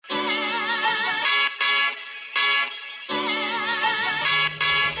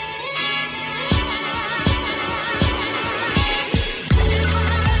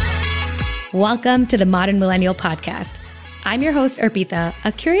Welcome to the Modern Millennial Podcast. I'm your host, Arpita,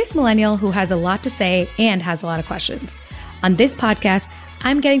 a curious millennial who has a lot to say and has a lot of questions. On this podcast,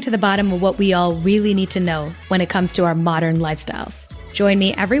 I'm getting to the bottom of what we all really need to know when it comes to our modern lifestyles. Join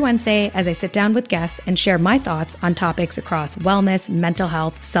me every Wednesday as I sit down with guests and share my thoughts on topics across wellness, mental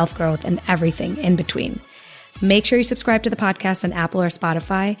health, self-growth, and everything in between. Make sure you subscribe to the podcast on Apple or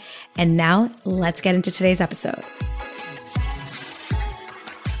Spotify. And now let's get into today's episode.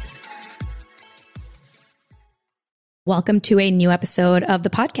 Welcome to a new episode of the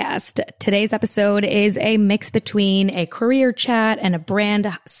podcast. Today's episode is a mix between a career chat and a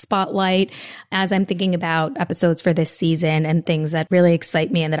brand spotlight as I'm thinking about episodes for this season and things that really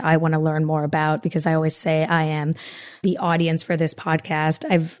excite me and that I want to learn more about, because I always say I am the audience for this podcast.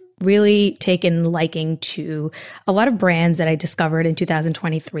 I've really taken liking to a lot of brands that I discovered in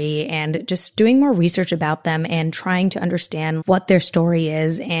 2023 and just doing more research about them and trying to understand what their story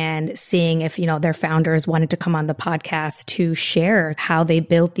is and seeing if, their founders wanted to come on the podcast to share how they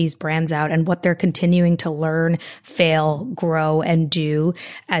built these brands out and what they're continuing to learn, fail, grow, and do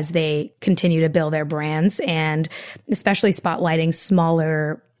as they continue to build their brands, and especially spotlighting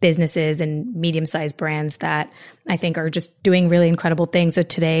smaller businesses and medium-sized brands that I think are just doing really incredible things. So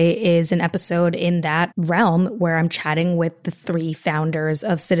today is an episode in that realm where I'm chatting with the three founders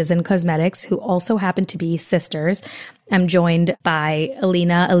of CTZN Cosmetics, who also happen to be sisters. I'm joined by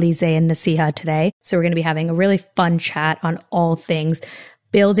Alina, Alize, and Nasiha today. So we're going to be having a really fun chat on all things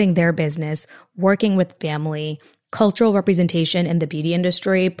building their business, working with family, cultural representation in the beauty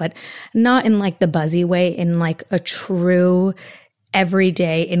industry, but not in like the buzzy way, in like a true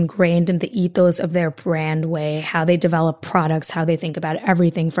everyday ingrained in the ethos of their brand way, how they develop products, how they think about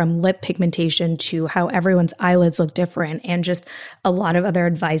everything from lip pigmentation to how everyone's eyelids look different, and just a lot of other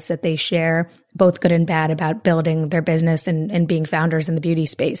advice that they share, both good and bad, about building their business and being founders in the beauty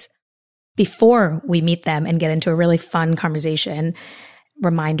space. Before we meet them and get into a really fun conversation,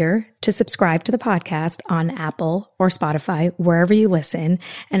 reminder to subscribe to the podcast on Apple or Spotify, wherever you listen.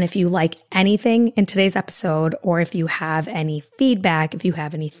 And if you like anything in today's episode, or if you have any feedback, if you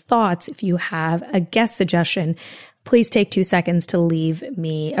have any thoughts, if you have a guest suggestion, please take 2 seconds to leave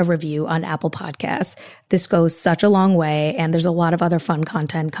me a review on Apple Podcasts. This goes such a long way, and there's a lot of other fun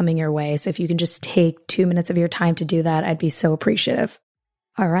content coming your way. So if you can just take 2 minutes of your time to do that, I'd be so appreciative.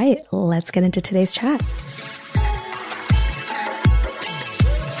 All right, let's get into today's chat.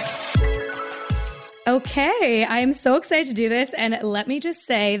 Okay, I'm so excited to do this. And let me just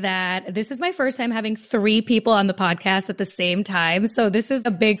say that this is my first time having 3 people on the podcast at the same time. So this is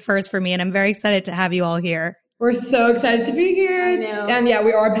a big first for me, and I'm very excited to have you all here. We're so excited to be here. I know. And yeah,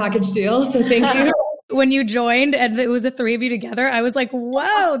 we are a package deal, so thank you. When you joined and it was the 3 of you together, I was like,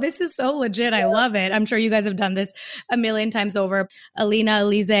 whoa, this is so legit. I love it. I'm sure you guys have done this a million times over. Alina,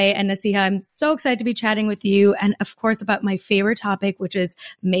 Alize, and Nasiha, I'm so excited to be chatting with you. And of course, about my favorite topic, which is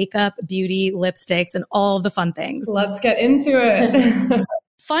makeup, beauty, lipsticks, and all the fun things. Let's get into it.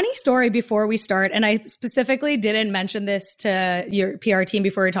 Funny story before we start, and I specifically didn't mention this to your PR team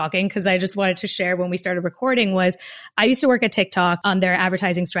before we were talking because I just wanted to share when we started recording, was I used to work at TikTok on their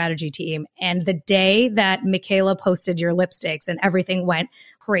advertising strategy team. And the day that Michaela posted your lipsticks and everything went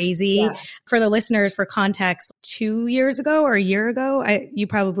crazy, for the listeners, for context, 2 years ago or a year ago, you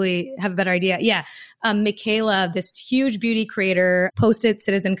probably have a better idea. Yeah. Michaela, this huge beauty creator, posted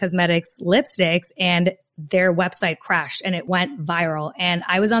CTZN Cosmetics lipsticks and their website crashed and it went viral. And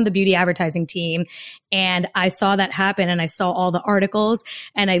I was on the beauty advertising team and I saw that happen and I saw all the articles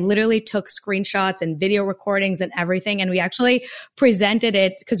and I literally took screenshots and video recordings and everything. And we actually presented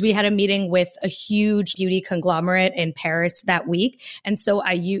it because we had a meeting with a huge beauty conglomerate in Paris that week. And so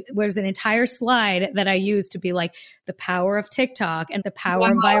there's an entire slide that I used to be like the power of TikTok and the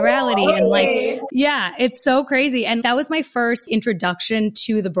power of virality. And like, yeah, it's so crazy. And that was my first introduction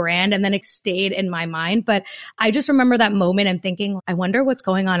to the brand. And then it stayed in my mind. But I just remember that moment and thinking, I wonder what's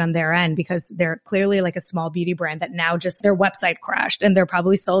going on their end, because they're clearly like a small beauty brand that now just their website crashed and they're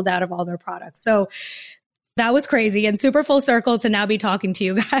probably sold out of all their products. So that was crazy and super full circle to now be talking to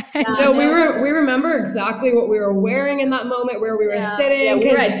you guys. No, we remember exactly what we were wearing in that moment, where we were sitting. Yeah,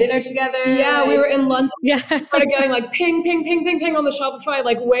 we were at dinner together. Yeah, we were in London. Yeah. Started getting like ping, ping, ping, ping, ping on the Shopify,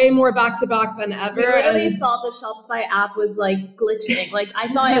 like way more back to back than ever. We literally thought the Shopify app was like glitching. Like I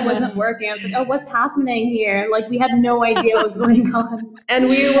thought it wasn't working. I was like, oh, what's happening here? Like we had no idea what was going on. And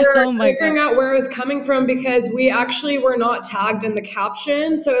we were figuring out where it was coming from because we actually were not tagged in the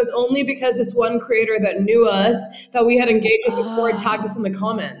caption. So it was only because this one creator that knew us that we had engaged with before tagged us in the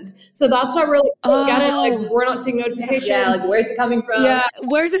comments. So that's why we're like, get it? Like we're not seeing notifications. Yeah, like where's it coming from? Yeah,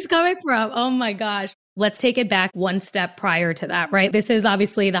 where's this coming from? Oh my gosh. let's take it back one step prior to that, right? This is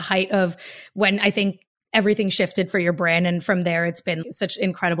obviously the height of when I think everything shifted for your brand. And from there, it's been such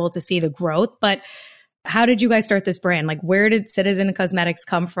incredible to see the growth. But how did you guys start this brand? Like, where did CTZN Cosmetics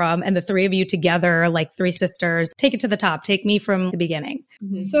come from? And the three of you together, like three sisters, take it to the top. Take me from the beginning.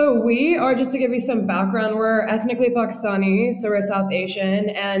 So we are, just to give you some background, we're ethnically Pakistani, so we're South Asian.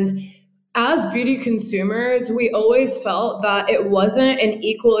 And as beauty consumers, we always felt that it wasn't an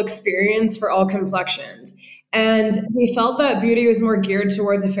equal experience for all complexions. And we felt that beauty was more geared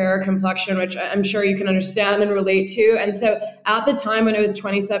towards a fairer complexion, which I'm sure you can understand and relate to. And so at the time when it was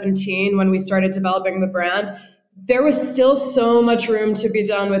 2017, when we started developing the brand, there was still so much room to be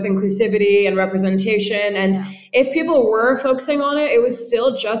done with inclusivity and representation. And if people were focusing on it, it was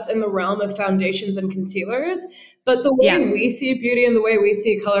still just in the realm of foundations and concealers. But the way we see beauty and the way we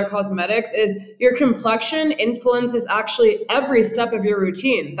see color cosmetics is your complexion influences actually every step of your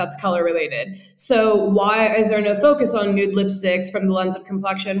routine that's color related. So why is there no focus on nude lipsticks from the lens of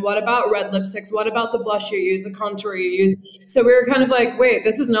complexion? What about red lipsticks? What about the blush you use, the contour you use? So we were kind of like, wait,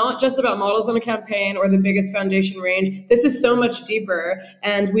 this is not just about models on a campaign or the biggest foundation range. This is so much deeper.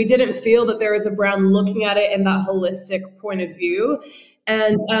 And we didn't feel that there was a brand looking at it in that holistic point of view.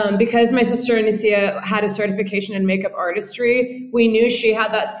 And because my sister Anicia had a certification in makeup artistry, we knew she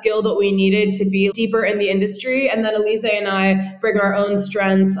had that skill that we needed to be deeper in the industry. And then Elise and I bring our own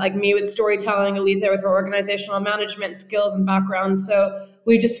strengths, like me with storytelling, Elise with her organizational management skills and background. So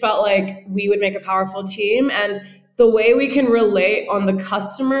we just felt like we would make a powerful team. And the way we can relate on the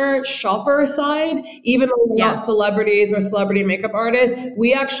customer shopper side, even though we're not celebrities or celebrity makeup artists,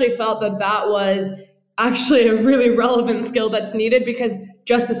 we actually felt that that was actually a really relevant skill that's needed, because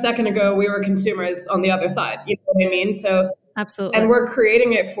just a second ago we were consumers on the other side. You know what I mean? So absolutely. And we're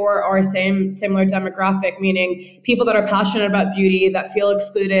creating it for our similar demographic, meaning people that are passionate about beauty, that feel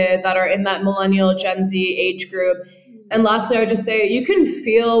excluded, that are in that millennial Gen Z age group. And lastly, I would just say you can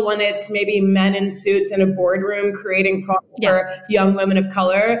feel when it's maybe men in suits in a boardroom creating products for young women of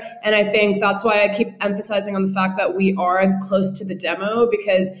color. And I think that's why I keep emphasizing on the fact that we are close to the demo,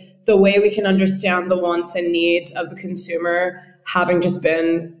 because the way we can understand the wants and needs of the consumer, having just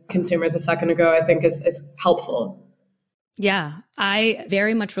been consumers a second ago, I think is helpful. Yeah, I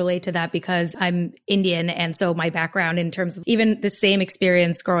very much relate to that because I'm Indian. And so my background in terms of even the same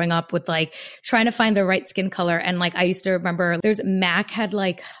experience growing up with like trying to find the right skin color. And like, I used to remember MAC had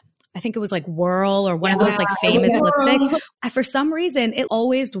like, I think it was like Whirl or one of those like famous lipsticks. For some reason, it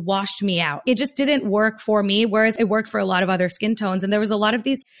always washed me out. It just didn't work for me, whereas it worked for a lot of other skin tones. And there was a lot of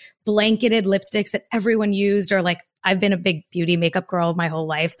these blanketed lipsticks that everyone used, or like, I've been a big beauty makeup girl my whole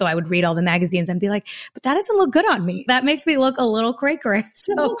life. So I would read all the magazines and be like, but that doesn't look good on me. That makes me look a little cray-cray.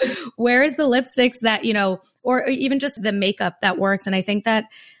 So where is the lipsticks that, you know, or even just the makeup that works? And I think that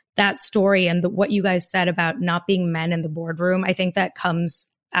that story and what you guys said about not being men in the boardroom, I think that comes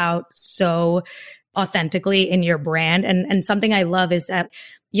out so authentically in your brand. And something I love is that,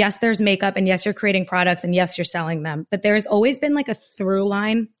 yes, there's makeup, and yes, you're creating products, and yes, you're selling them, but there's always been like a through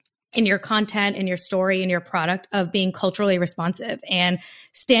line in your content, in your story, in your product of being culturally responsive and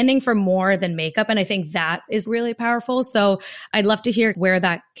standing for more than makeup. And I think that is really powerful. So I'd love to hear where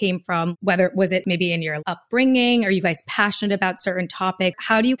that came from, whether was it maybe in your upbringing? Are you guys passionate about certain topic?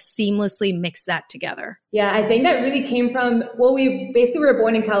 How do you seamlessly mix that together? Yeah, I think that really came from, well, we were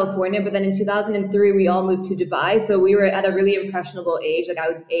born in California, but then in 2003, we all moved to Dubai. So we were at a really impressionable age. Like I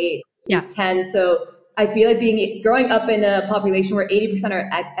was 8, he was 10. So I feel like growing up in a population where 80% are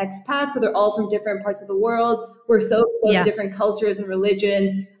expats, so they're all from different parts of the world. We're so exposed to different cultures and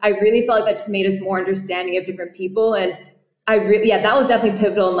religions. I really felt like that just made us more understanding of different people. And that was definitely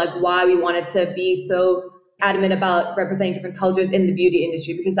pivotal in like why we wanted to be so adamant about representing different cultures in the beauty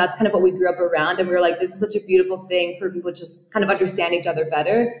industry, because that's kind of what we grew up around. And we were like, this is such a beautiful thing for people to just kind of understand each other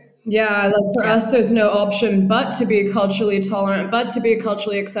better. Yeah, like for us, there's no option but to be culturally tolerant, but to be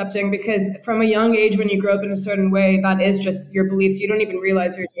culturally accepting, because from a young age, when you grow up in a certain way, that is just your beliefs. You don't even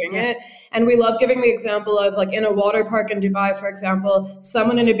realize you're doing it. And we love giving the example of like in a water park in Dubai, for example,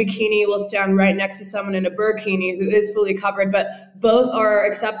 someone in a bikini will stand right next to someone in a burkini who is fully covered, but both are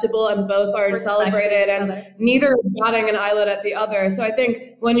acceptable and both are celebrated, and neither is batting an eyelid at the other. So I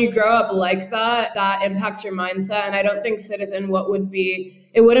think when you grow up like that, that impacts your mindset. And I don't think CTZN, what would be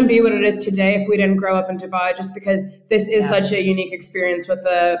it wouldn't be what it is today if we didn't grow up in Dubai, just because this is such a unique experience with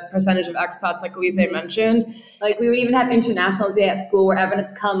the percentage of expats, like Elise mentioned. Like we would even have International Day at school where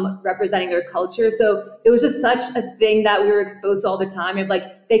everyone's come representing their culture. So it was just such a thing that we were exposed to all the time. And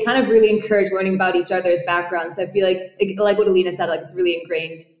like they kind of really encourage learning about each other's backgrounds. So I feel like what Alina said, like it's really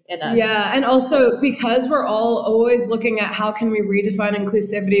ingrained in us. Yeah, and also because we're all always looking at how can we redefine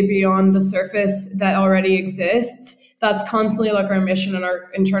inclusivity beyond the surface that already exists. That's constantly like our mission and our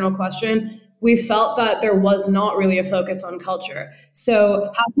internal question. We felt that there was not really a focus on culture.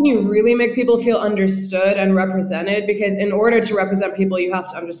 So how can you really make people feel understood and represented? Because in order to represent people, you have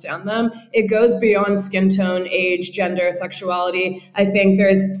to understand them. It goes beyond skin tone, age, gender, sexuality. I think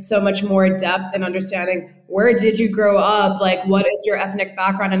there's so much more depth in understanding where did you grow up? Like, what is your ethnic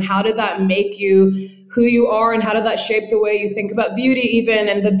background and how did that make you who you are, and how did that shape the way you think about beauty even,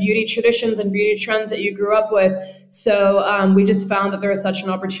 and the beauty traditions and beauty trends that you grew up with? So we just found that there was such an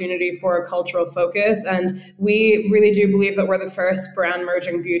opportunity for a cultural focus, and we really do believe that we're the first brand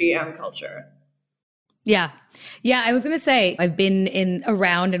merging beauty and culture. Yeah. Yeah. I was going to say, I've been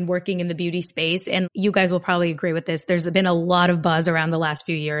around and working in the beauty space, and you guys will probably agree with this. There's been a lot of buzz around the last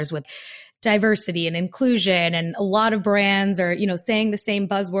few years with diversity and inclusion, and a lot of brands are, saying the same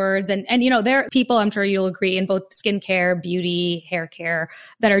buzzwords. And, there are people, I'm sure you'll agree, in both skincare, beauty, hair care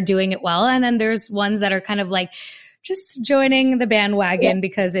that are doing it well. And then there's ones that are kind of like just joining the bandwagon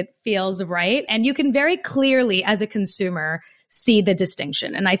because it feels right. And you can very clearly, as a consumer, see the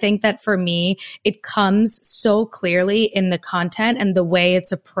distinction. And I think that for me, it comes so clearly in the content and the way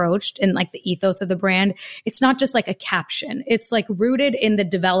it's approached and like the ethos of the brand. It's not just like a caption. It's like rooted in the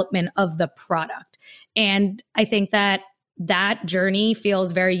development of the product. And I think that journey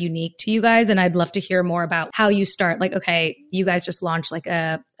feels very unique to you guys. And I'd love to hear more about how you start. Like, okay, you guys just launched like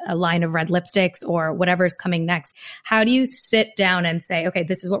a line of red lipsticks or whatever is coming next. How do you sit down and say, okay,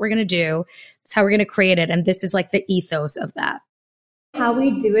 this is what we're going to do. This is how we're going to create it. And this is like the ethos of that. How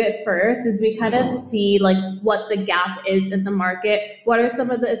we do it first is we kind of see like what the gap is in the market. What are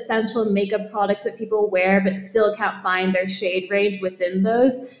some of the essential makeup products that people wear but still can't find their shade range within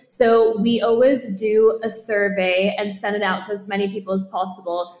those? So we always do a survey and send it out to as many people as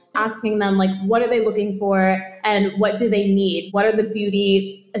possible, asking them like, what are they looking for and what do they need? What are the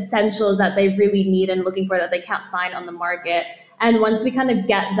beauty essentials that they really need and looking for that they can't find on the market? And once we kind of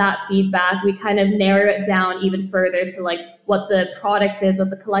get that feedback, we kind of narrow it down even further to like what the product is, what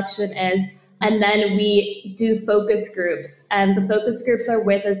the collection is. And then we do focus groups. And the focus groups are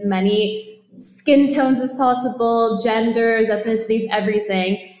with as many skin tones as possible, genders, ethnicities,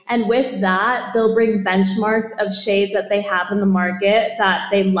 everything. And with that, they'll bring benchmarks of shades that they have in the market that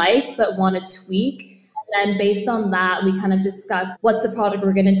they like but want to tweak. And then based on that, we kind of discuss what's the product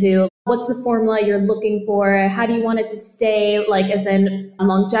we're going to do. What's the formula you're looking for? How do you want it to stay, like as in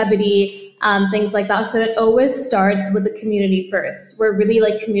longevity, things like that. So it always starts with the community first. We're really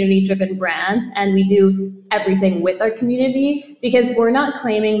like community-driven brand, and we do everything with our community because we're not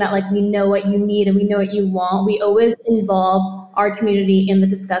claiming that like we know what you need and we know what you want. We always involve our community in the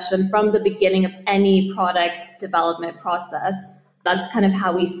discussion from the beginning of any product development process. That's kind of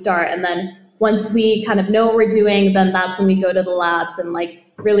how we start. And then once we kind of know what we're doing, then that's when we go to the labs and like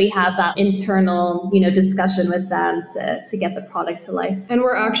really have that internal, discussion with them to get the product to life. And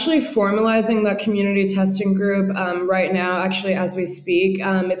we're actually formalizing that community testing group right now, actually, as we speak.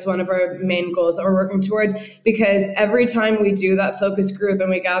 It's one of our main goals that we're working towards, because every time we do that focus group and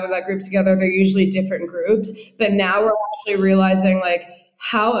we gather that group together, they're usually different groups. But now we're actually realizing like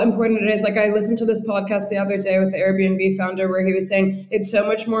how important it is. Like I listened to this podcast the other day with the Airbnb founder where he was saying it's so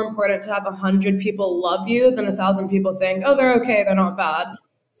much more important to have 100 people love you than 1,000 people think, oh, they're okay, they're not bad.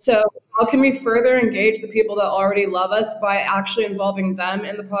 So how can we further engage the people that already love us by actually involving them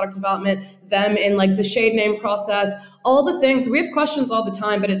in the product development, them in like the shade name process, all the things. We have questions all the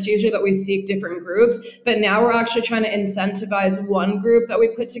time, but it's usually that we seek different groups. But now we're actually trying to incentivize one group that we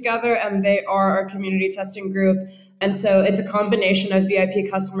put together, and they are our community testing group. And so it's a combination of VIP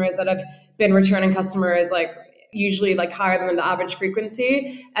customers that have been returning customers, like usually like higher than the average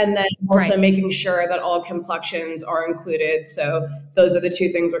frequency, and then also making sure that all complexions are included. So those are the two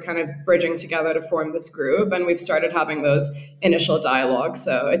things we're kind of bridging together to form this group, and we've started having those initial dialogues.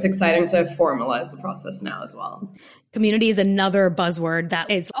 So it's exciting to formalize the process now as well. Community is another buzzword that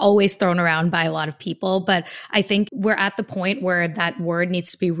is always thrown around by a lot of people, but I think we're at the point where that word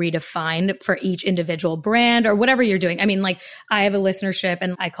needs to be redefined for each individual brand or whatever you're doing. I mean, like I have a listenership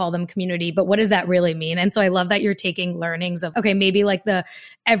and I call them community, but what does that really mean? And so I love that you're taking learnings of, okay, maybe like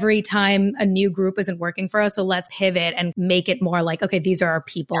every time a new group isn't working for us, so let's pivot and make it more like, okay, these are our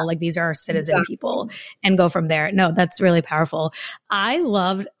people, like these are our citizen people, and go from there. No, that's really powerful. I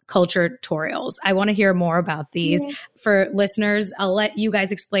loved culture tutorials. I want to hear more about these. For listeners, I'll let you guys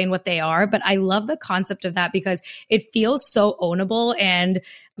explain what they are, but I love the concept of that because it feels so ownable, and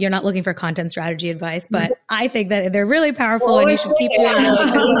you're not looking for content strategy advice, but I think that they're really powerful and you should keep doing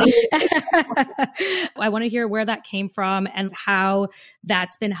them. I want to hear where that came from and how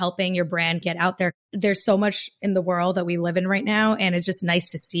that's been helping your brand get out there. There's so much in the world that we live in right now, and it's just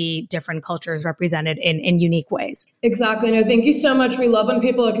nice to see different cultures represented in unique ways. Exactly. No, thank you so much. We love when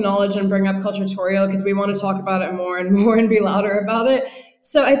people acknowledge and bring up culture tutorial because we want to talk about it more and more and be louder about it.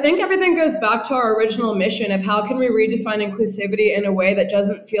 So I think everything goes back to our original mission of how can we redefine inclusivity in a way that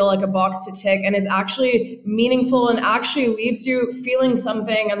doesn't feel like a box to tick and is actually meaningful and actually leaves you feeling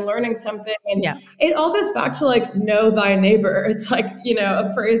something and learning something. And it all goes back to like, know thy neighbor. It's like,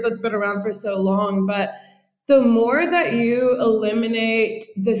 a phrase that's been around for so long, but the more that you eliminate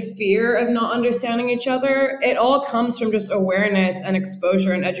the fear of not understanding each other, it all comes from just awareness and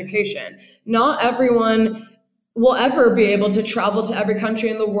exposure and education. Not everyone will ever be able to travel to every country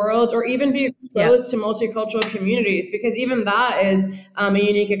in the world or even be exposed to multicultural communities, because even that is a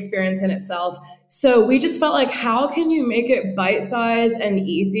unique experience in itself. So we just felt like, how can you make it bite-sized and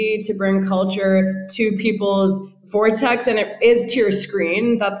easy to bring culture to people's vortex, and it is to your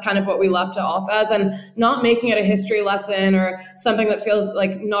screen. That's kind of what we left it off as, and not making it a history lesson or something that feels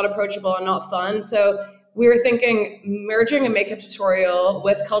like not approachable and not fun. So we were thinking merging a makeup tutorial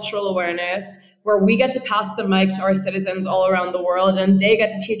with cultural awareness, where we get to pass the mic to our citizens all around the world and they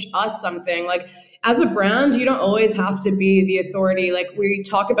get to teach us something. Like as a brand, you don't always have to be the authority. Like we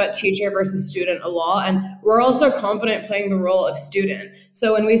talk about teacher versus student a lot, and we're also confident playing the role of student.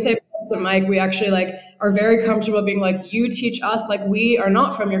 So when we say the mic, we actually are very comfortable being like, you teach us, like we are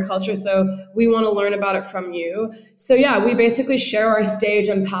not from your culture, so we want to learn about it from you. So we basically share our stage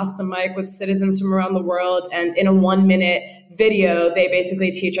and pass the mic with citizens from around the world, and in a 1-minute video, they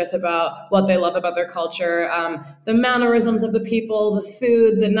basically teach us about what they love about their culture, the mannerisms of the people, the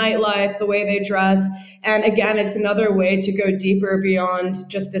food, the nightlife, the way they dress. And again, it's another way to go deeper beyond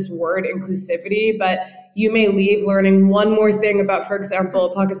just this word inclusivity, but you may leave learning one more thing about, for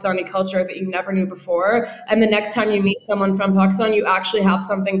example, Pakistani culture that you never knew before. And the next time you meet someone from Pakistan, you actually have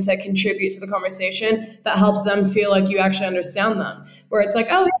something to contribute to the conversation that helps them feel like you actually understand them. Where it's like,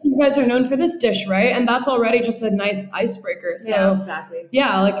 oh, you guys are known for this dish, right? And that's already just a nice icebreaker. So exactly.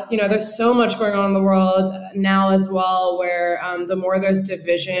 There's so much going on in the world now as well, where the more there's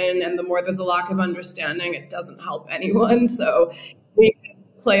division and the more there's a lack of understanding, it doesn't help anyone. So we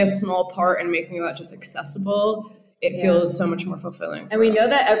play a small part in making that just accessible. It feels so much more fulfilling. And we know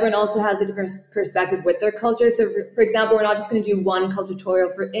that everyone also has a different perspective with their culture. So for example, we're not just going to do one culture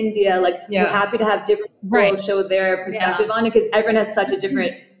tutorial for India. We're happy to have different people show their perspective on it, because everyone has such a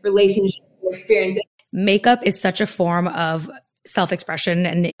different relationship and experience. Makeup is such a form of self-expression,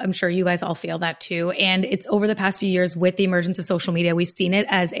 and I'm sure you guys all feel that too. And it's over the past few years with the emergence of social media, we've seen it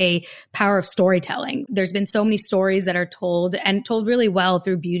as a power of storytelling. There's been so many stories that are told, and told really well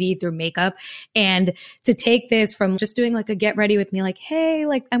through beauty, through makeup. And to take this from just doing like a get ready with me, like, hey,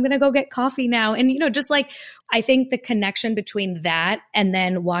 like I'm going to go get coffee now. And, just like, I think the connection between that and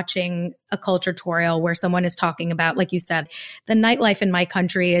then watching a culture tutorial where someone is talking about, like you said, the nightlife in my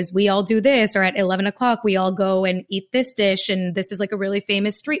country is we all do this, or at 11 o'clock, we all go and eat this dish. And this is like a really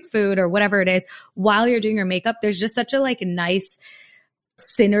famous street food or whatever it is. While you're doing your makeup, there's just such a nice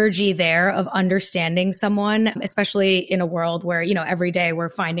synergy there of understanding someone, especially in a world where, every day we're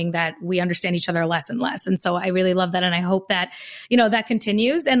finding that we understand each other less and less. And so I really love that. And I hope that, that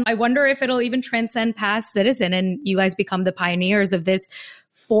continues. And I wonder if it'll even transcend past CTZN and you guys become the pioneers of this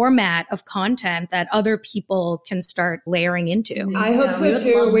format of content that other people can start layering into. I hope so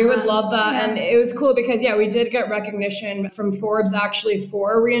too. We would love that. Yeah. And it was cool because, we did get recognition from Forbes actually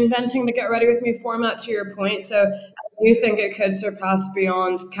for reinventing the Get Ready With Me format, to your point. So I do think it could surpass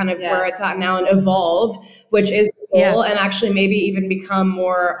beyond kind of where it's at now and evolve, which is cool, and actually maybe even become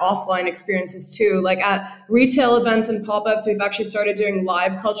more offline experiences too. Like at retail events and pop-ups, we've actually started doing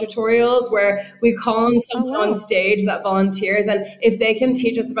live culture tutorials where we call on someone on stage that volunteers, and if they can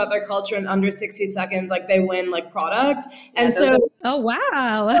teach us about their culture in under 60 seconds, like they win product. And oh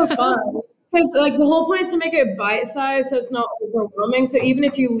wow. So fun. Because like the whole point is to make it bite-sized so it's not overwhelming. So even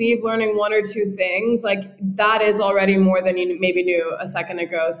if you leave learning one or two things, like that is already more than you maybe knew a second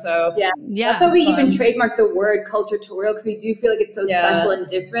ago. So yeah, that's why we even trademark the word culture-torial, because we do feel like it's so special and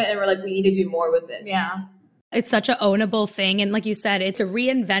different, and we're like, we need to do more with this. Yeah. It's such an ownable thing. And like you said, it's a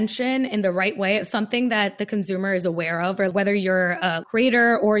reinvention in the right way of something that the consumer is aware of, or whether you're a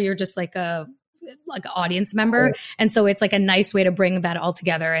creator or you're just like an audience member. And so it's like a nice way to bring that all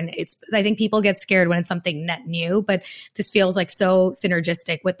together. And I think people get scared when it's something net new, but this feels like so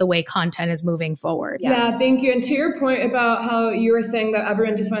synergistic with the way content is moving forward. Yeah, thank you. And to your point about how you were saying that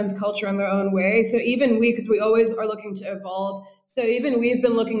everyone defines culture in their own way. So even because we always are looking to evolve. So even we've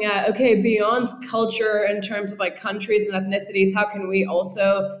been looking at, okay, beyond culture in terms of like countries and ethnicities, how can we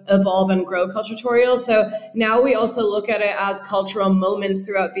also evolve and grow culture-torial? So now we also look at it as cultural moments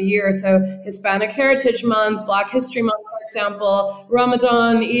throughout the year. So Hispanic Heritage Month, Black History Month, for example,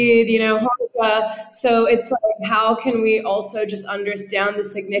 Ramadan, Eid, Hanukkah. So it's like, how can we also just understand the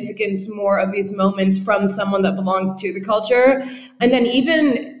significance more of these moments from someone that belongs to the culture? And then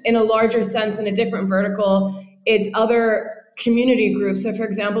even in a larger sense, in a different vertical, it's other community groups. So for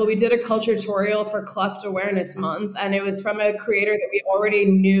example, we did a culture tutorial for Cleft Awareness Month, and it was from a creator that we already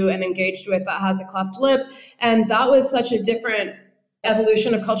knew and engaged with that has a cleft lip. And that was such a different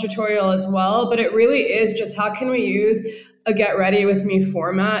evolution of culture tutorial as well. But it really is just how can we use a Get Ready With Me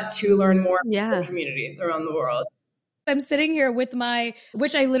format to learn more about communities around the world. I'm sitting here with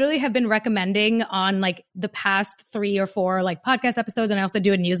which I literally have been recommending on like the past 3 or 4 like podcast episodes. And I also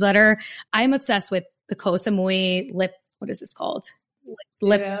do a newsletter. I'm obsessed with the Koh Samui lip. What is this called?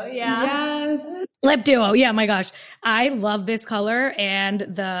 Lip Duo, yes. Lip Duo. Yeah, my gosh. I love this color and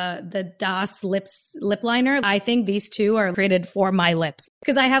the Das lip liner. I think these two are created for my lips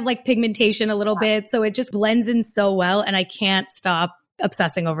because I have like pigmentation a little bit. So it just blends in so well and I can't stop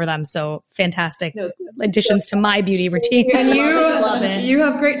obsessing over them. So fantastic additions to my beauty routine. And you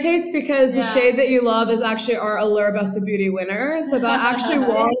have great taste because the shade that you love is actually our Allure Best of Beauty winner. So that actually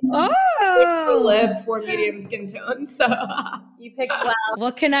won the lip for medium skin tone. So you picked well.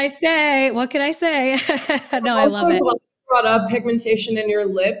 What can I say? No, I love it. Brought up pigmentation in your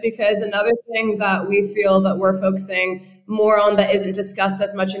lip because another thing that we feel that we're focusing more on that isn't discussed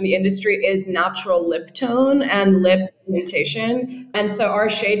as much in the industry is natural lip tone and lip pigmentation. And so our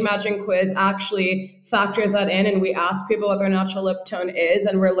shade matching quiz actually factors that in, and we ask people what their natural lip tone is,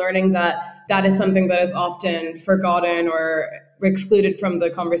 and we're learning that that is something that is often forgotten or excluded from the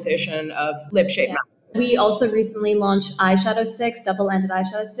conversation of lip shade matching. We also recently launched eyeshadow sticks, double-ended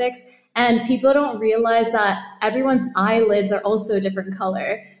eyeshadow sticks, and people don't realize that everyone's eyelids are also a different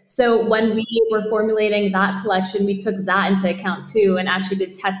color. So when we were formulating that collection, we took that into account too and actually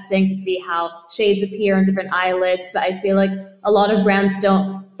did testing to see how shades appear on different eyelids. But I feel like a lot of brands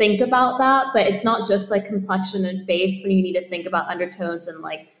don't think about that, but it's not just like complexion and face when you need to think about undertones and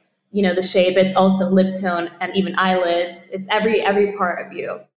like, the shade, but it's also lip tone and even eyelids. It's every part of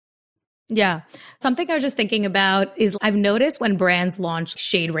you. Yeah. Something I was just thinking about is I've noticed when brands launch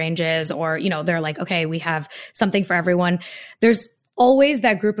shade ranges or, they're like, okay, we have something for everyone. There's always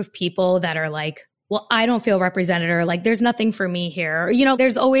that group of people that are like, well, I don't feel represented or like, there's nothing for me here.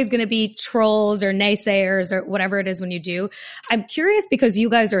 There's always going to be trolls or naysayers or whatever it is when you do. I'm curious because you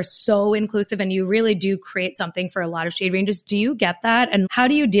guys are so inclusive and you really do create something for a lot of shade ranges. Do you get that? And how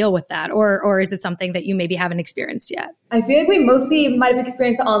do you deal with that? Or is it something that you maybe haven't experienced yet? I feel like we mostly might have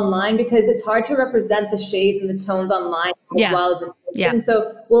experienced it online because it's hard to represent the shades and the tones online as well as in person. Yeah.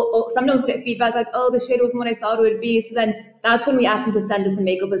 So we'll sometimes get feedback like, oh, the shade wasn't what I thought it would be. So then that's when we ask them to send us a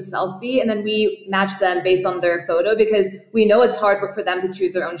makeupless selfie, and then we match them based on their photo because we know it's hard for them to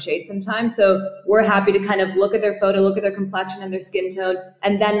choose their own shade sometimes. So we're happy to kind of look at their photo, look at their complexion and their skin tone,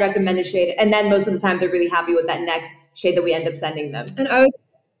 and then recommend a shade. And then most of the time they're really happy with that next shade that we end up sending them. And I was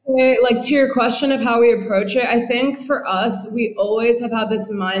like, to your question of how we approach it, I think for us, we always have had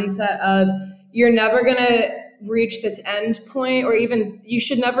this mindset of you're never going to reach this end point, or even you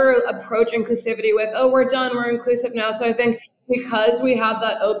should never approach inclusivity with, oh, we're done, we're inclusive now. So I think because we have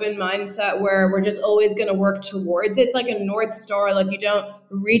that open mindset where we're just always going to work towards it, it's like a North Star, like you don't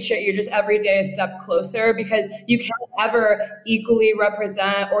reach it, you're just every day a step closer because you can't ever equally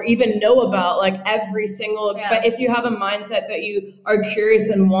represent or even know about like every single, but if you have a mindset that you are curious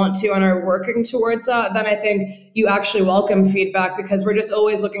and want to and are working towards that, then I think you actually welcome feedback because we're just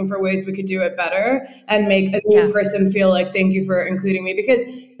always looking for ways we could do it better and make a new person feel like, thank you for including me, because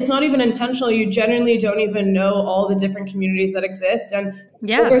it's not even intentional. You genuinely don't even know all the different communities that exist and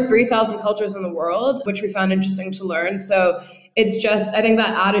over 3,000 cultures in the world, which we found interesting to learn. So it's just, I think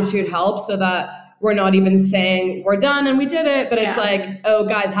that attitude helps so that we're not even saying we're done and we did it, but it's like, oh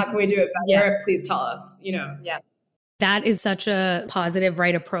guys, how can we do it better? Please tell us, Yeah. That is such a positive,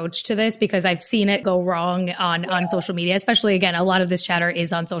 right approach to this, because I've seen it go wrong on social media, especially, again, a lot of this chatter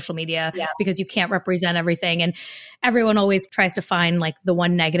is on social media because you can't represent everything. And everyone always tries to find like the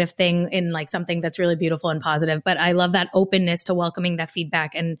one negative thing in like something that's really beautiful and positive. But I love that openness to welcoming that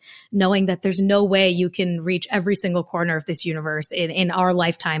feedback and knowing that there's no way you can reach every single corner of this universe in our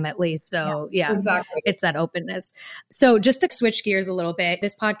lifetime, at least. So exactly. It's that openness. So just to switch gears a little bit,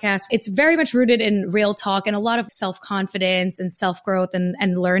 this podcast, it's very much rooted in real talk and a lot of self-confidence and self-growth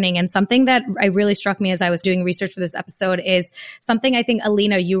and learning. And something that really struck me as I was doing research for this episode is something I think,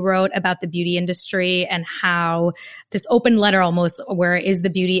 Alina, you wrote about the beauty industry and how this open letter almost, where is the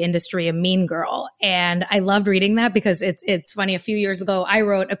beauty industry a mean girl? And I loved reading that because it's funny. A few years ago, I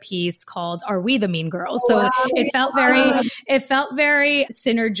wrote a piece called "Are We the Mean Girls?" So it felt very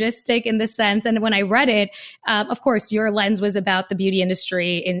synergistic in the sense. And when I read it, of course, your lens was about the beauty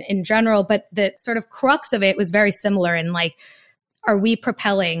industry in general, but the sort of crux of it was very similar in like, are we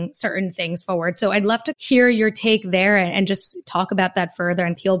propelling certain things forward? So I'd love to hear your take there and just talk about that further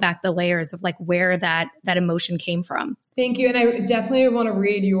and peel back the layers of like where that emotion came from. Thank you. And I definitely want to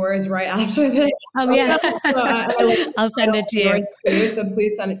read yours right after this. Oh, yeah. I'll send it to you. So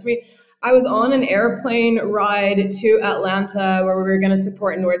please send it to me. I was on an airplane ride to Atlanta where we were going to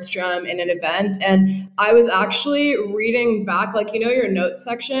support Nordstrom in an event. And I was actually reading back, like, your notes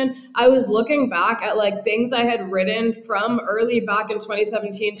section. I was looking back at like things I had written from early back in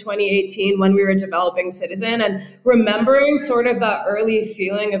 2017, 2018, when we were developing CTZN, and remembering sort of that early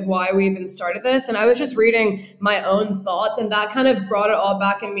feeling of why we even started this. And I was just reading my own thoughts, and that kind of brought it all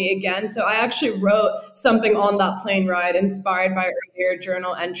back in me again. So I actually wrote something on that plane ride inspired by earlier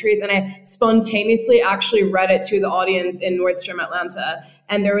journal entries. And I spontaneously actually read it to the audience in Nordstrom Atlanta.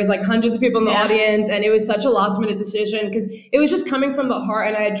 And there was like hundreds of people in the audience, and it was such a last minute decision because it was just coming from the heart,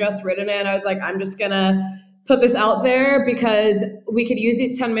 and I had just written it, and I was like, I'm just gonna put this out there because we could use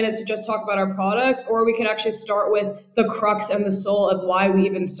these 10 minutes to just talk about our products, or we could actually start with the crux and the soul of why we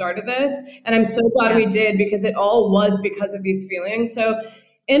even started this. And I'm so glad we did, because it all was because of these feelings. So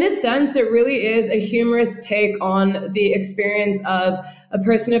in a sense, it really is a humorous take on the experience of a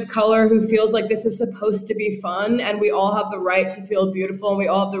person of color who feels like this is supposed to be fun, and we all have the right to feel beautiful, and we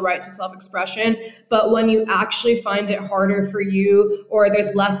all have the right to self-expression. But when you actually find it harder for you, or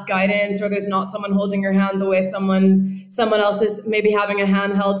there's less guidance, or there's not someone holding your hand the way someone else is maybe having a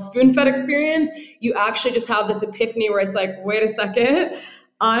handheld spoon-fed experience, you actually just have this epiphany where it's like, wait a second,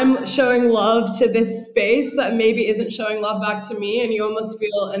 I'm showing love to this space that maybe isn't showing love back to me, and you almost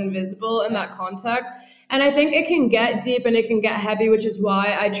feel invisible in that context. And I think it can get deep and it can get heavy, which is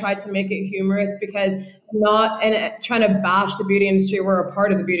why I try to make it humorous, because I'm not trying to bash the beauty industry. We're a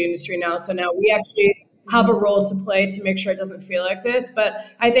part of the beauty industry now. So now we actually have a role to play to make sure it doesn't feel like this. But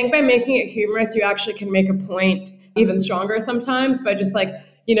I think by making it humorous, you actually can make a point even stronger sometimes by just like,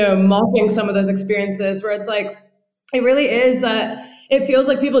 mocking some of those experiences where it's like, it really is that it feels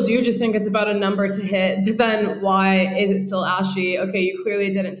like people do just think it's about a number to hit, but then why is it still ashy? Okay, you clearly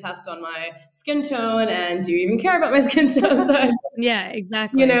didn't test on my skin tone, and do you even care about my skin tone? So, yeah,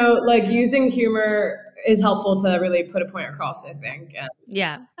 exactly. Like using humor is helpful to really put a point across, I think.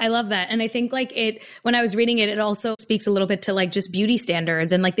 Yeah, I love that. And I think like when I was reading it, it also speaks a little bit to like just beauty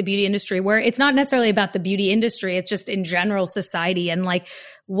standards and like the beauty industry, where it's not necessarily about the beauty industry. It's just in general society and like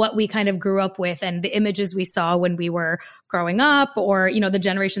what we kind of grew up with and the images we saw when we were growing up, or, the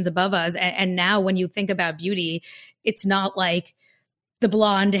generations above us. And now when you think about beauty, it's not like the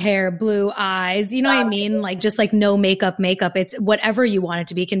blonde hair, blue eyes, you know what I mean? Like just like no makeup. It's whatever you want it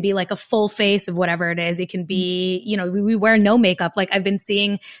to be. It can be like a full face of whatever it is. It can be, we wear no makeup. Like I've been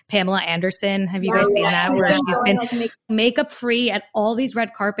seeing Pamela Anderson. Have you guys seen that? Where she's been makeup free at all these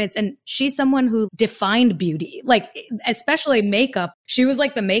red carpets. And she's someone who defined beauty, like especially makeup. She was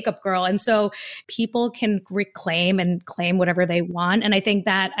like the makeup girl. And so people can reclaim and claim whatever they want. And I think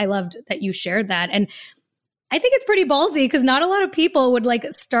that I loved that you shared that. And I think it's pretty ballsy because not a lot of people would like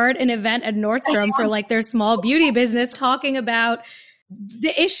start an event at Nordstrom for like their small beauty business talking about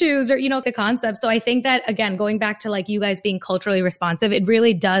the issues or, the concept. So I think that, again, going back to like you guys being culturally responsive, it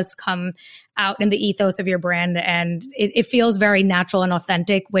really does come out in the ethos of your brand, and it feels very natural and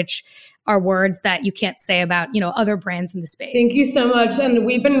authentic, which are words that you can't say about, other brands in the space. Thank you so much. And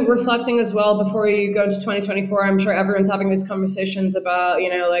we've been reflecting as well before you go into 2024. I'm sure everyone's having these conversations about,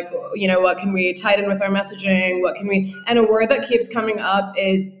 what can we tighten with our messaging? And a word that keeps coming up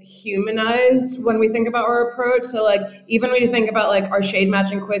is humanized when we think about our approach. So like, even when you think about like our shade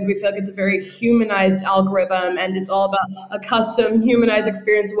matching quiz, we feel like it's a very humanized algorithm, and it's all about a custom humanized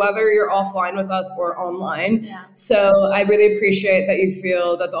experience, whether you're offline with us or online. Yeah. So I really appreciate that you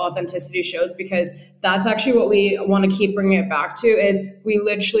feel that the authenticity shows, because that's actually what we want to keep bringing it back to, is we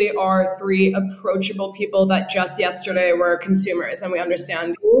literally are 3 approachable people that just yesterday were consumers, and we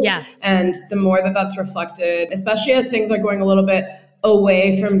understand you. Yeah. And the more that that's reflected, especially as things are going a little bit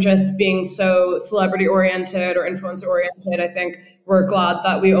away from just being so celebrity oriented or influencer oriented, I think we're glad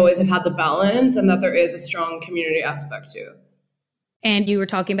that we always have had the balance and that there is a strong community aspect too. And you were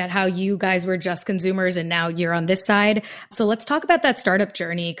talking about how you guys were just consumers and now you're on this side. So let's talk about that startup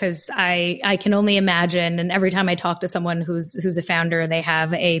journey, because I can only imagine, and every time I talk to someone who's a founder, they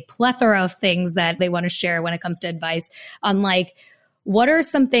have a plethora of things that they want to share when it comes to advice on like, what are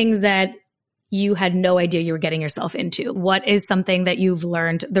some things that you had no idea you were getting yourself into? What is something that you've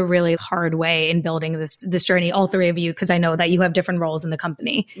learned the really hard way in building this journey, all 3 of you, because I know that you have different roles in the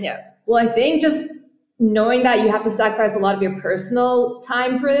company. Yeah. Well, I think just knowing that you have to sacrifice a lot of your personal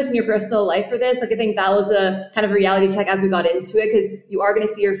time for this and your personal life for this, like I think that was a kind of reality check as we got into it, because you are going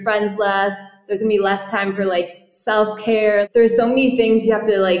to see your friends less. There's going to be less time for like self-care. There's so many things you have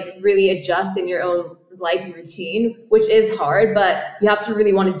to like really adjust in your own life and routine, which is hard, but you have to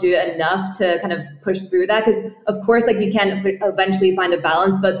really want to do it enough to kind of push through that. Because of course, like you can eventually find a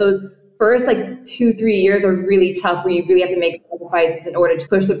balance, but those first like 2-3 years are really tough, where you really have to make sacrifices in order to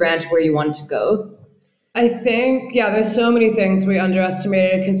push the branch where you want to go. I think, yeah, there's so many things we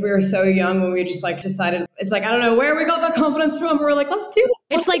underestimated because we were so young when we just like decided, it's like, I don't know where we got that confidence from. We're like, let's do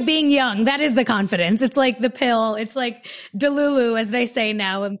this. It's like being young. That is the confidence. It's like the pill. It's like Delulu, as they say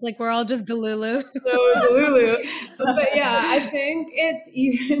now. It's like, we're all just Delulu. So Delulu. But yeah, I think it's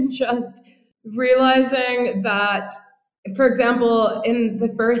even just realizing that, for example, in the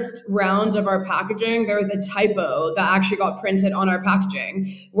first round of our packaging, there was a typo that actually got printed on our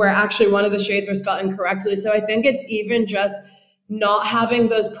packaging where actually one of the shades were spelled incorrectly. So I think it's even just not having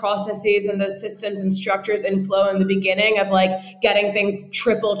those processes and those systems and structures in flow in the beginning of like getting things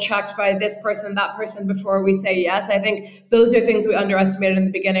triple checked by this person, that person before we say yes. I think those are things we underestimated in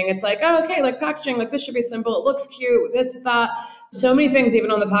the beginning. It's like, oh, okay, like packaging, like this should be simple. It looks cute, this, that. So many things,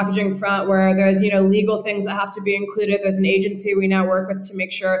 even on the packaging front, where there's, legal things that have to be included. There's an agency we now work with to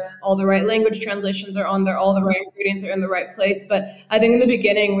make sure all the right language translations are on there, all the right ingredients are in the right place. But I think in the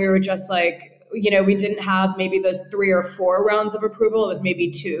beginning, we were just like, we didn't have maybe those 3 or 4 rounds of approval. It was maybe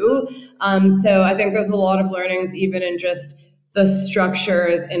 2. So I think there's a lot of learnings, even in just the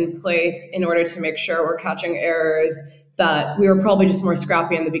structures in place in order to make sure we're catching errors that we were probably just more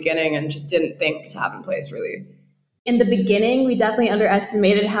scrappy in the beginning and just didn't think to have in place really. In the beginning, we definitely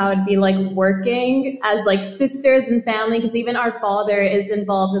underestimated how it'd be like working as like sisters and family, because even our father is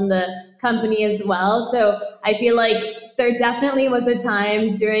involved in the company as well. So I feel like there definitely was a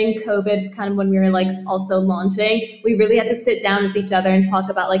time during COVID, kind of when we were like also launching, we really had to sit down with each other and talk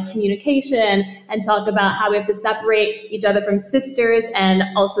about like communication and talk about how we have to separate each other from sisters and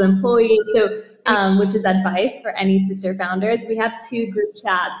also employees. So which is advice for any sister founders. We have 2 group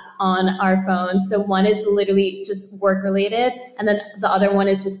chats on our phones. So one is literally just work related, and then the other one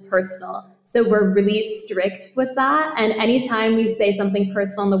is just personal. So we're really strict with that. And anytime we say something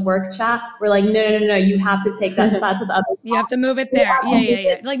personal in the work chat, we're like, no, you have to take that to the other. You have to move it there.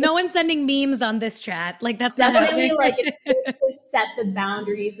 Yeah. Like no one's sending memes on this chat. Like that's definitely like to set the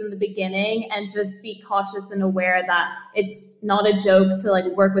boundaries in the beginning and just be cautious and aware that it's not a joke to like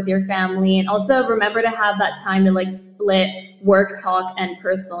work with your family. And also remember to have that time to like split work talk and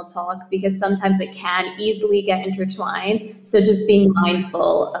personal talk, because sometimes it can easily get intertwined. So just being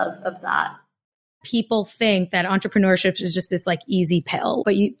mindful of that. People think that entrepreneurship is just this like easy pill,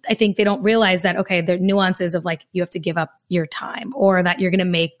 but I think they don't realize that, okay, there are nuances of like, you have to give up your time, or that you're going to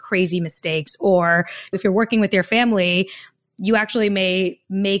make crazy mistakes. Or if you're working with your family, you actually may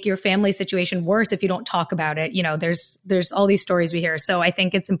make your family situation worse if you don't talk about it. There's all these stories we hear. So I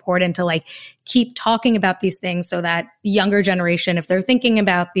think it's important to like keep talking about these things so that the younger generation, if they're thinking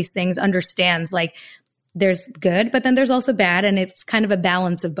about these things, understands like there's good, but then there's also bad, and it's kind of a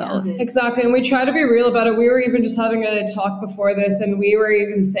balance of both. Exactly. And we try to be real about it. We were even just having a talk before this, and we were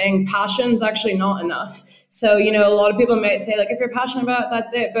even saying passion's actually not enough. So, a lot of people might say like, if you're passionate about it,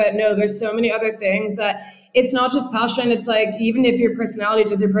 that's it. But no, there's so many other things that it's not just passion. It's like, even if your personality,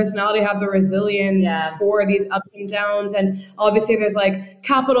 does your personality have the resilience for these ups and downs? And obviously there's like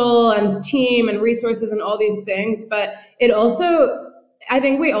capital and team and resources and all these things, but I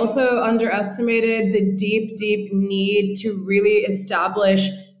think we also underestimated the deep, deep need to really establish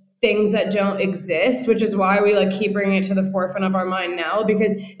things that don't exist, which is why we like keep bringing it to the forefront of our mind now,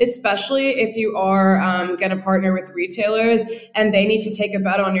 because especially if you are going to partner with retailers and they need to take a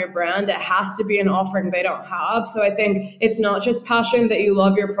bet on your brand, it has to be an offering they don't have. So I think it's not just passion that you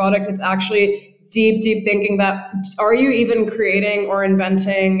love your product, it's actually deep thinking that, are you even creating or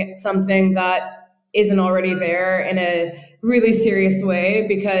inventing something that isn't already there in a really serious way?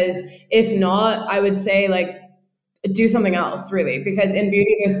 Because if not, I would say like, do something else, really, because in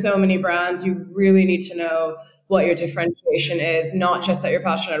beauty there's so many brands. You really need to know what your differentiation is, not just that you're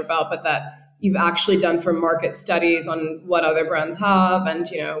passionate about, but that you've actually done for market studies on what other brands have and,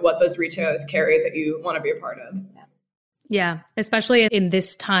 you know, what those retailers carry that you want to be a part of. Yeah, especially in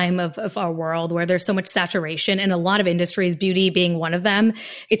this time of our world where there's so much saturation in a lot of industries, beauty being one of them.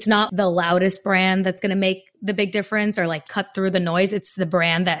 It's not the loudest brand that's going to make the big difference or like cut through the noise. It's the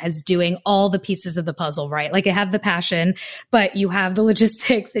brand that is doing all the pieces of the puzzle, right? Like you have the passion, but you have the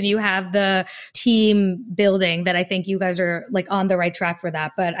logistics and you have the team building that I think you guys are like on the right track for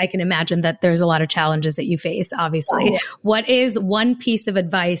that. But I can imagine that there's a lot of challenges that you face, obviously. Yeah. What is one piece of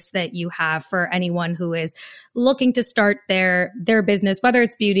advice that you have for anyone who is looking to start their business, whether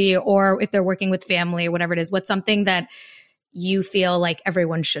it's beauty or if they're working with family or whatever it is? What's something that you feel like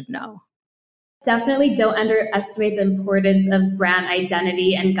everyone should know? Definitely don't underestimate the importance of brand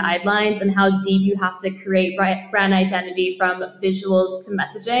identity and guidelines and how deep you have to create brand identity from visuals to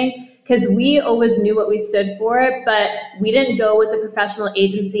messaging. Because we always knew what we stood for, but we didn't go with the professional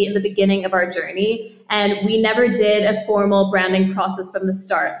agency in the beginning of our journey. And we never did a formal branding process from the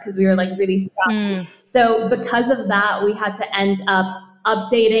start because we were like really scrappy. So because of that, we had to end up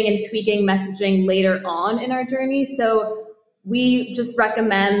updating and tweaking messaging later on in our journey. So we just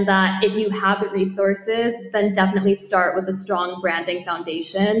recommend that if you have the resources, then definitely start with a strong branding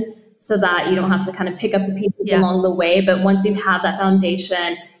foundation so that you don't have to kind of pick up the pieces along the way. But once you have that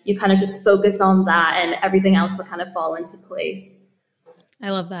foundation, you kind of just focus on that and everything else will kind of fall into place. I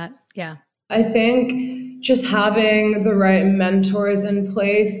love that. Yeah. I think just having the right mentors in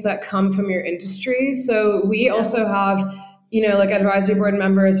place that come from your industry. So we also have, you know, like advisory board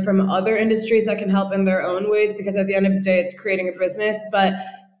members from other industries that can help in their own ways, because at the end of the day, it's creating a business. But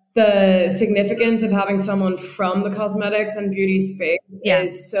the significance of having someone from the cosmetics and beauty space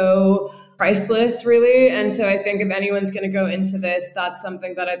is so priceless, really. And so I think if anyone's going to go into this, that's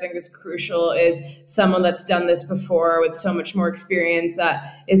something that I think is crucial, is someone that's done this before with so much more experience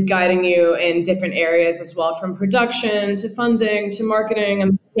that is guiding you in different areas as well, from production to funding to marketing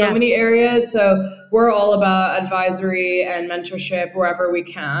and so many areas. So we're all about advisory and mentorship wherever we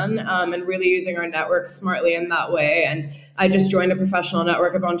can, and really using our network smartly in that way. And I just joined a professional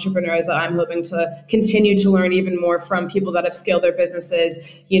network of entrepreneurs that I'm hoping to continue to learn even more from, people that have scaled their businesses,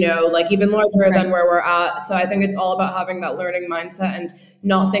 you know, like even larger than where we're at. So I think it's all about having that learning mindset and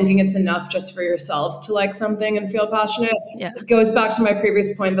not thinking it's enough just for yourselves to like something and feel passionate. It goes back to my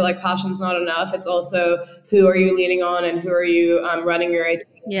previous point that like passion's not enough. It's also who are you leaning on and who are you running your ideas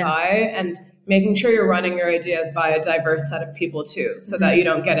by, and making sure you're running your ideas by a diverse set of people too, so that you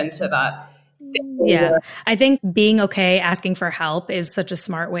don't get into that. Yeah. I think being okay asking for help is such a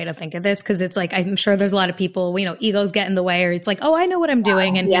smart way to think of this, because it's like, I'm sure there's a lot of people, you know, egos get in the way, or it's like, oh, I know what I'm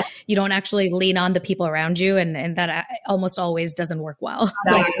doing. And you don't actually lean on the people around you. And that almost always doesn't work well.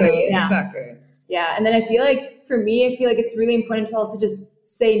 Exactly. Yeah. And then I feel like for me, I feel like it's really important to also just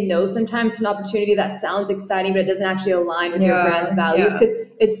say no sometimes to an opportunity that sounds exciting, but it doesn't actually align with your brand's values. Because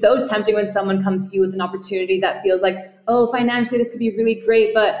it's so tempting when someone comes to you with an opportunity that feels like, oh, financially, this could be really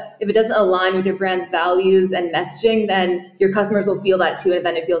great. But if it doesn't align with your brand's values and messaging, then your customers will feel that too. And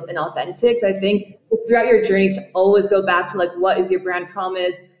then it feels inauthentic. So I think throughout your journey to always go back to like, what is your brand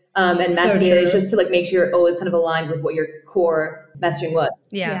promise and message, just to like make sure you're always kind of aligned with what your core messaging was.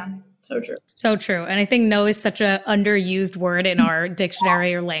 Yeah. So true. So true. And I think no is such a underused word in our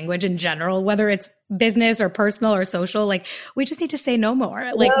dictionary or language in general, whether it's business or personal or social. Like, we just need to say no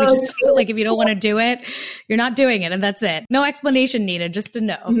more. Like, we just like, if you don't want to do it, you're not doing it. And that's it. No explanation needed, just to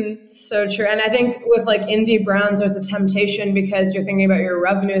know. So true. And I think with like indie brands, there's a temptation because you're thinking about your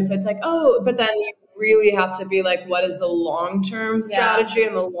revenue. So it's like, oh, but then you really have to be like, what is the long-term strategy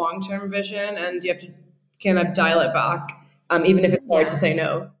and the long-term vision? And you have to kind of dial it back, even if it's hard to say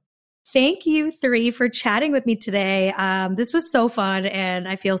no. Thank you three for chatting with me today. This was so fun and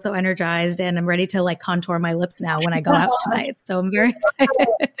I feel so energized and I'm ready to like contour my lips now when I go out tonight. So I'm very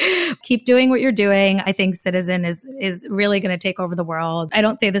excited. Keep doing what you're doing. I think CTZN is really going to take over the world. I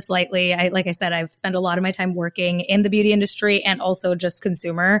don't say this lightly. Like I said, I've spent a lot of my time working in the beauty industry and also just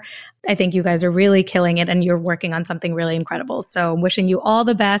consumer. I think you guys are really killing it and you're working on something really incredible. So I'm wishing you all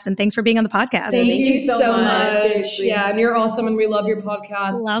the best and thanks for being on the podcast. Thank you so much. Yeah, and you're awesome and we love your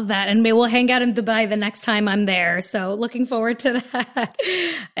podcast. Love that. And maybe we'll hang out in Dubai the next time I'm there. So looking forward to that.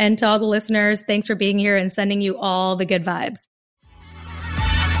 And to all the listeners, thanks for being here and sending you all the good vibes.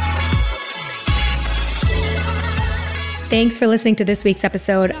 Thanks for listening to this week's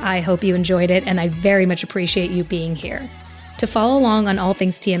episode. I hope you enjoyed it and I very much appreciate you being here. To follow along on all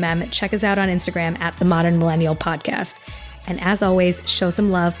things TMM, check us out on Instagram at The Modern Millennial Podcast. And as always, show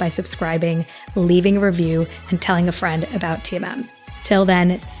some love by subscribing, leaving a review, and telling a friend about TMM. Till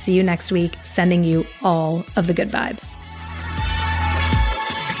then, see you next week, sending you all of the good vibes.